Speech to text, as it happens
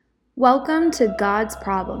Welcome to God's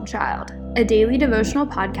Problem Child, a daily devotional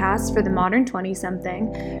podcast for the modern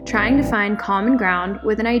 20-something trying to find common ground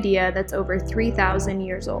with an idea that's over 3,000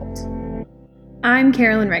 years old. I'm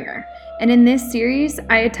Carolyn Ringer, and in this series,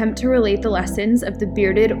 I attempt to relate the lessons of the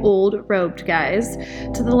bearded, old, robed guys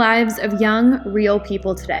to the lives of young, real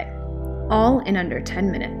people today, all in under 10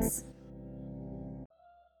 minutes.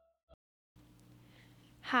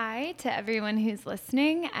 Hi to everyone who's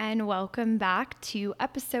listening, and welcome back to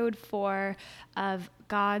episode 4 of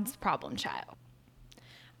God's Problem Child.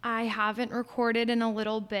 I haven't recorded in a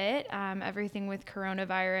little bit. Everything with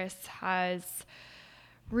coronavirus has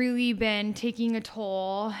really been taking a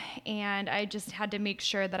toll, and I just had to make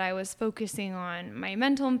sure that I was focusing on my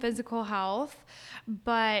mental and physical health.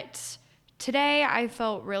 But today I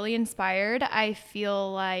felt really inspired. I feel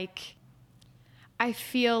like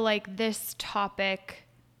this topic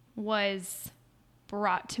was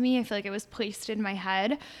brought to me. I feel like it was placed in my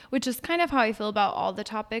head, which is kind of how I feel about all the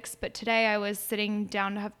topics. But today I was sitting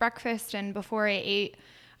down to have breakfast, and before I ate,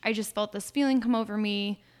 I just felt this feeling come over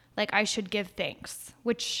me like I should give thanks,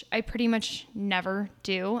 which I pretty much never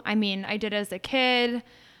do. I mean, I did as a kid,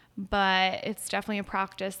 but it's definitely a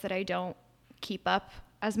practice that I don't keep up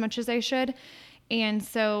as much as I should. And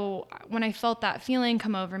so when I felt that feeling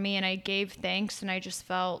come over me and I gave thanks, and I just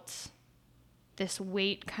felt this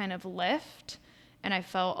weight kind of lift, and I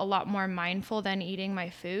felt a lot more mindful than eating my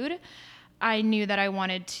food, I knew that I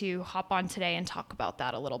wanted to hop on today and talk about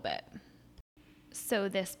that a little bit. So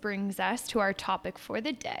this brings us to our topic for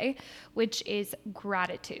the day, which is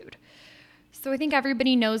gratitude. So I think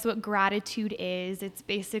everybody knows what gratitude is. It's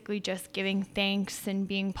basically just giving thanks and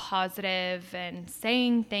being positive and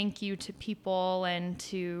saying thank you to people and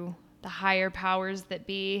to the higher powers that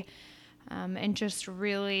be, and just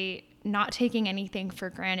really not taking anything for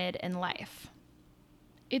granted in life.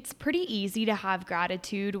 It's pretty easy to have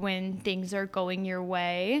gratitude when things are going your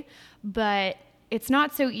way, but it's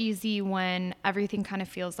not so easy when everything kind of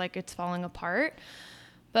feels like it's falling apart.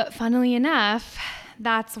 But funnily enough,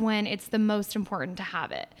 that's when it's the most important to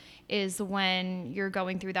have it, is when you're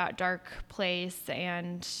going through that dark place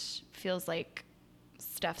and feels like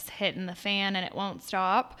stuff's hitting the fan and it won't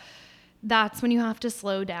stop. That's when you have to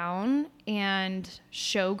slow down and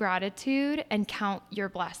show gratitude and count your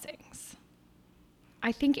blessings.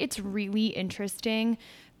 I think it's really interesting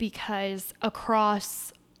because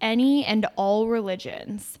across any and all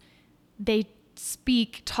religions, they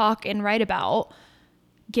speak, talk, and write about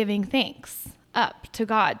giving thanks up to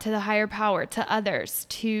God, to the higher power, to others,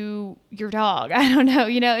 to your dog. I don't know.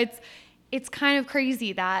 It's kind of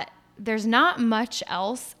crazy that there's not much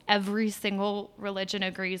else every single religion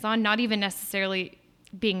agrees on, not even necessarily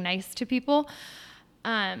being nice to people.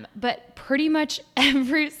 But pretty much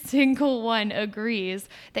every single one agrees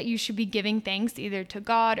that you should be giving thanks either to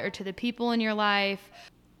God or to the people in your life.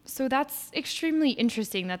 So that's extremely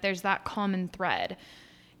interesting that there's that common thread,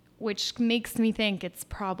 which makes me think it's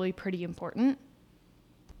probably pretty important.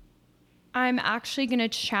 I'm actually going to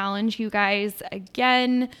challenge you guys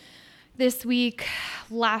again this week.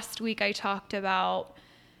 Last week I talked about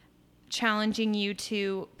challenging you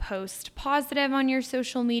to post positive on your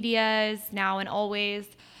social medias now and always.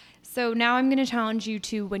 So now I'm going to challenge you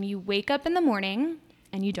to, when you wake up in the morning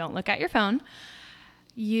and you don't look at your phone,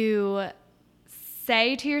 you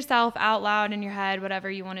say to yourself out loud in your head,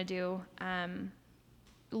 whatever you want to do,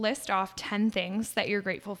 list off 10 things that you're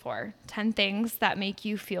grateful for, 10 things that make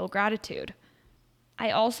you feel gratitude. I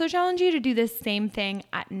also challenge you to do this same thing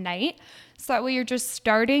at night, so that way you're just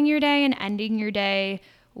starting your day and ending your day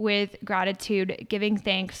with gratitude, giving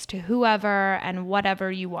thanks to whoever and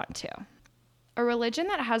whatever you want to. A religion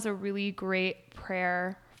that has a really great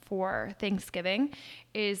prayer for Thanksgiving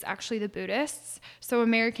is actually the Buddhists. So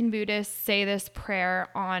American Buddhists say this prayer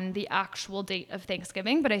on the actual date of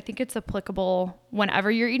Thanksgiving, but I think it's applicable whenever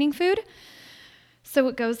you're eating food. So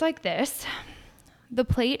it goes like this: "The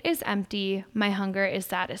plate is empty, my hunger is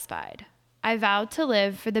satisfied. I vow to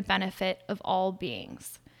live for the benefit of all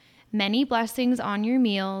beings. Many blessings on your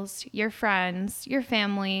meals, your friends, your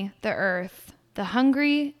family, the earth, the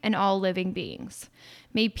hungry, and all living beings.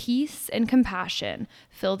 May peace and compassion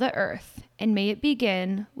fill the earth, and may it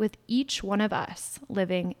begin with each one of us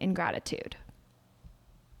living in gratitude."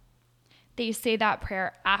 They say that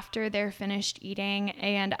prayer after they're finished eating,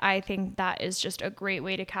 and I think that is just a great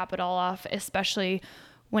way to cap it all off, especially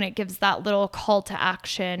when it gives that little call to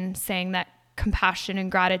action saying that compassion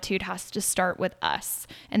and gratitude has to start with us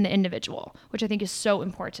and the individual, which I think is so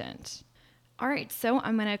important. All right, so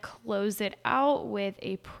I'm going to close it out with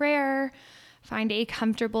a prayer. Find a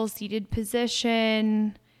comfortable seated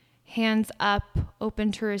position. hands up,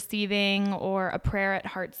 open to receiving, or a prayer at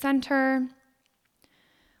heart center.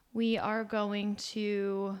 We are going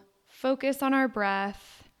to focus on our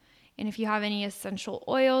breath. And if you have any essential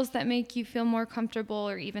oils that make you feel more comfortable,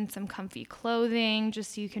 or even some comfy clothing,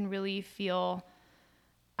 just so you can really feel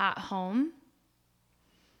at home,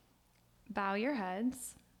 bow your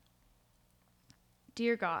heads.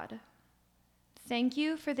 Dear God, thank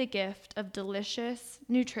you for the gift of delicious,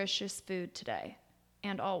 nutritious food today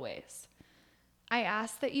and always. I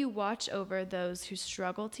ask that you watch over those who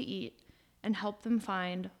struggle to eat and help them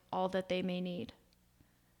find all that they may need.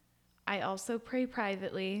 I also pray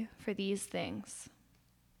privately for these things.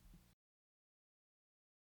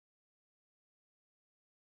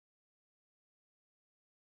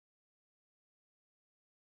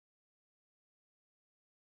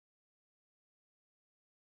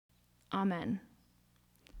 Amen.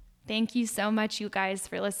 Thank you so much, you guys,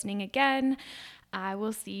 for listening again. I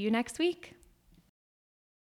will see you next week.